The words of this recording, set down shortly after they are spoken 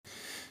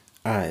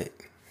All right,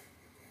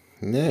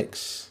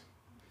 next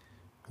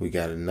we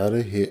got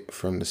another hit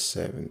from the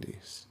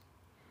 70s.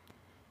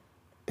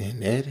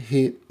 And that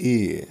hit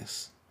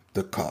is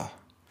The Car.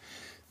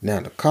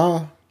 Now, The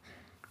Car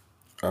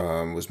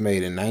was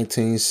made in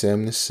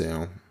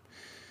 1977.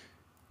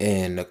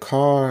 And The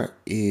Car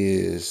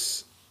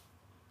is.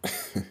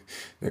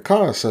 The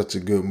Car is such a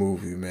good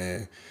movie,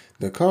 man.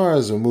 The Car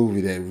is a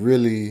movie that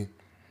really.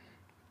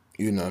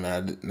 Now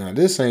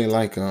this ain't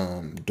like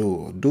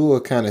Duel.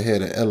 Duel kind of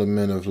had an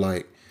element of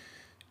like,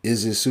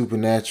 is it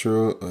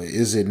supernatural or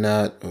is it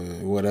not or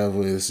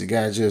whatever? Is the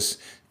guy just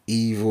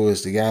evil?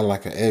 Is the guy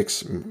like an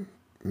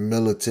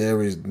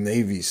ex-military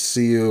Navy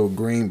SEAL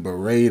Green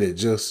Beret that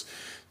just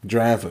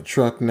drive a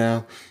truck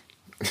now?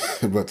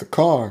 But The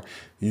Car,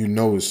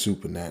 is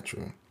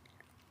supernatural.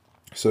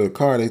 So The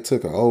Car, they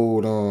took an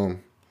old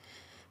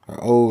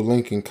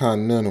Lincoln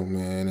Continental,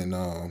 man,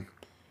 and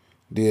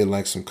did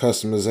like some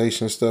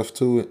customization stuff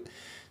to it.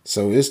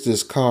 So it's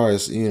this car,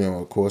 is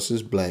of course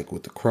it's black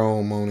with the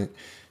chrome on it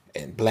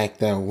and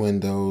blacked out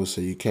windows,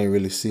 so you can't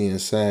really see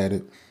inside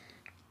it.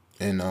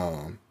 And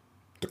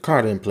the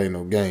car didn't play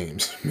no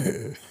games.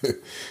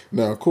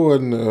 Now,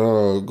 according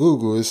to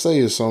Google, it say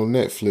it's on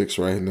Netflix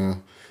right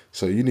now.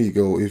 So you need to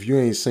go, if you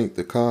ain't synced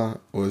the car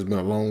or it's been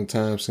a long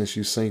time since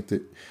you synced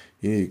it,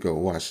 you need to go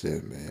watch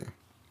that, man.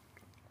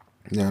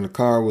 Now the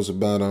car was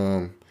about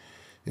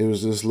it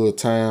was this little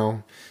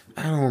town.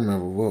 I don't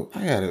remember what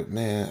I gotta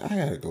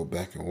go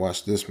back and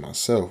watch this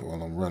myself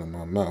while I'm running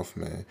my mouth,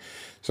 man.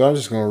 So I'm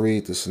just gonna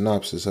read the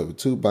synopsis of it.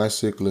 Two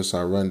bicyclists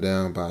are run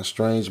down by a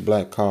strange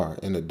black car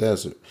in the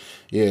desert.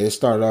 Yeah, it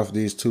started off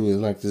these two,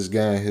 like this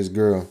guy and his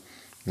girl,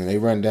 and they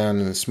run down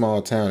in a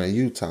small town in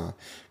Utah.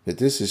 But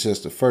this is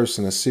just the first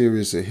in a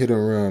series of hit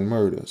and run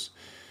murders.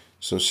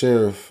 So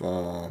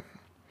the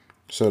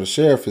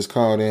sheriff is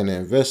called in to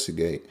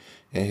investigate,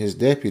 and his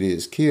deputy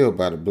is killed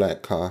by the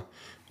black car,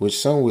 which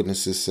some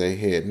witnesses say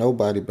had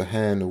nobody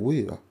behind the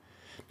wheel.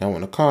 Now, when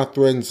the car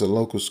threatens a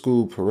local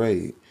school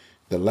parade,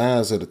 the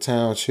lives of the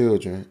town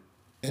children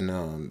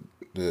and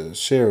the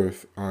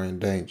sheriff are in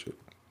danger.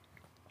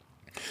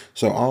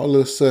 So all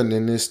of a sudden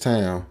in this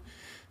town,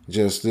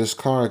 just this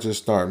car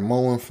just started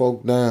mowing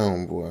folk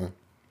down, boy.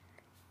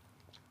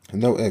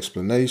 No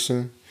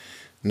explanation,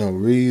 no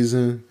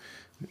reason,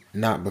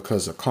 not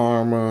because of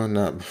karma,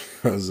 not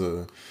because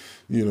of,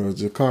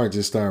 the car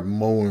just started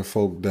mowing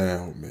folk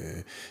down,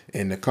 man.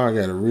 And the car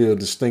got a real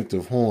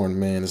distinctive horn,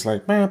 man. It's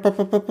like,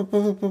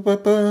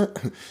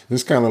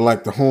 it's kind of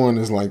like the horn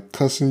is like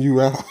cussing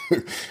you out.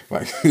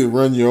 Like it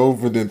run you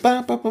over, then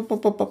so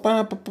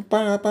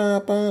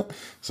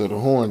the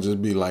horn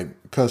just be like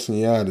cussing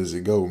you out as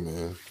it go,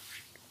 man.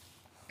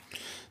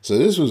 So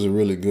this was a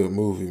really good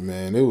movie,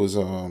 man. It was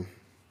I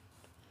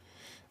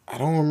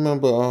don't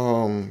remember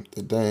I don't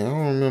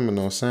remember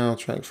no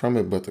soundtrack from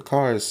it, but the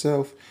car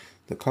itself,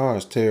 the car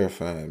is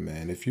terrifying,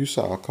 man. If you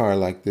saw a car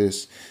like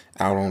this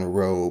out on the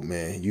road,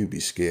 man, you'd be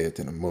scared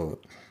to the mud.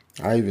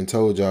 I even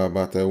told y'all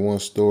about that one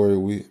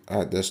story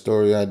that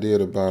story I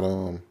did about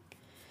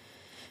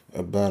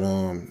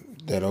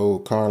that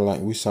old car,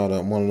 like we saw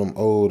that one of them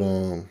old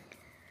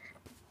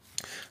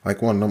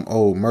like one of them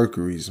old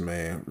Mercuries,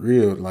 man.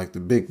 Real, like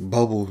the big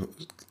bubble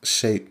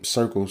shaped,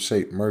 circle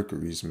shaped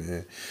Mercuries,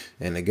 man.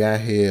 And the guy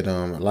had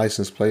a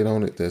license plate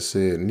on it that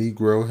said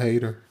Negro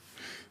Hater.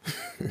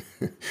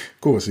 Of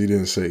course, he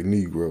didn't say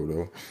Negro,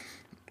 though.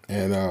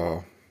 And,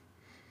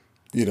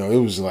 it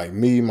was like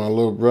me, my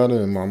little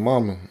brother, and my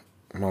mama.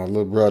 My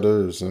little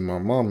brothers and my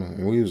mama.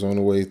 And we was on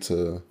the way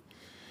to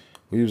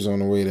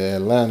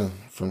Atlanta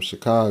from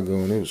Chicago,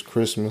 and it was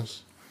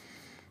Christmas.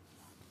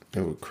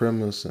 It was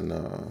Christmas, and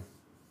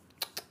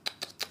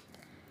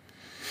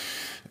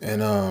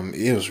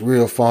it was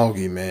real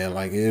foggy, man.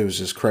 Like it was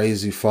just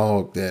crazy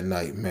fog that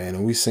night, man.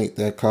 And we synced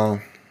that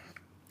car.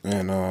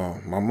 And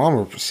my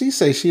mama, she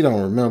say she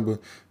don't remember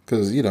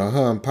because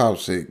her and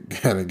Pops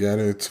kind of got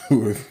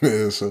into it,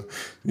 man. So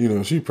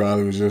she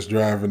probably was just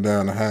driving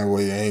down the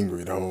highway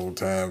angry the whole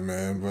time,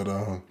 man. But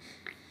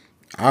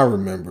I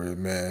remember it,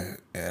 man.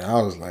 And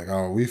I was like,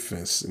 oh, we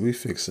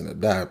fixing to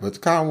die. But the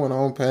car went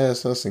on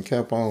past us and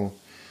kept on.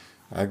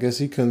 I guess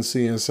he couldn't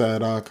see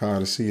inside our car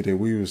to see that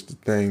we was the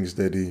things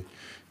that he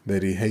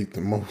hate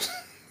the most.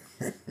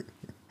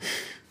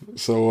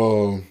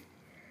 So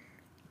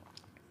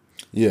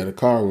yeah, the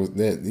car was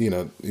that,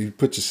 you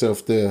put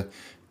yourself there.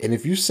 And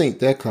if you sync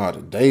that car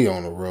today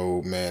on the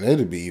road, man,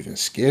 it'd be even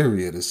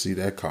scarier to see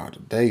that car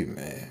today,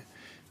 man.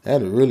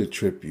 That'd really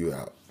trip you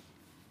out.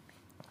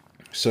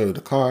 So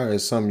the car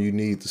is something you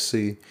need to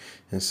see.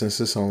 And since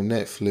it's on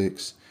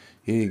Netflix,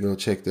 you need to go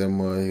check that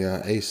mug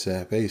out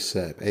ASAP,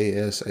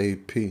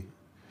 ASAP.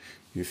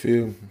 You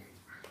feel me?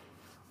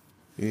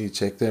 You need to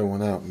check that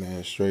one out,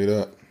 man, straight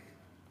up.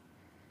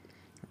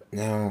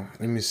 Now,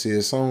 let me see.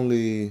 It's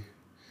only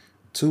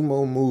two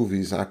more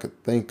movies I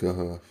could think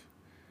of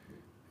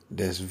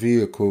that's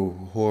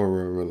vehicle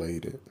horror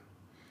related.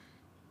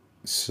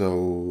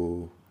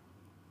 So,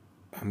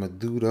 I'm going to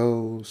do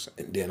those,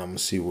 and then I'm going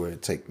to see where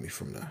it take me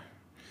from there.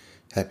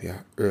 Happy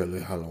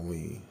early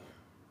Halloween.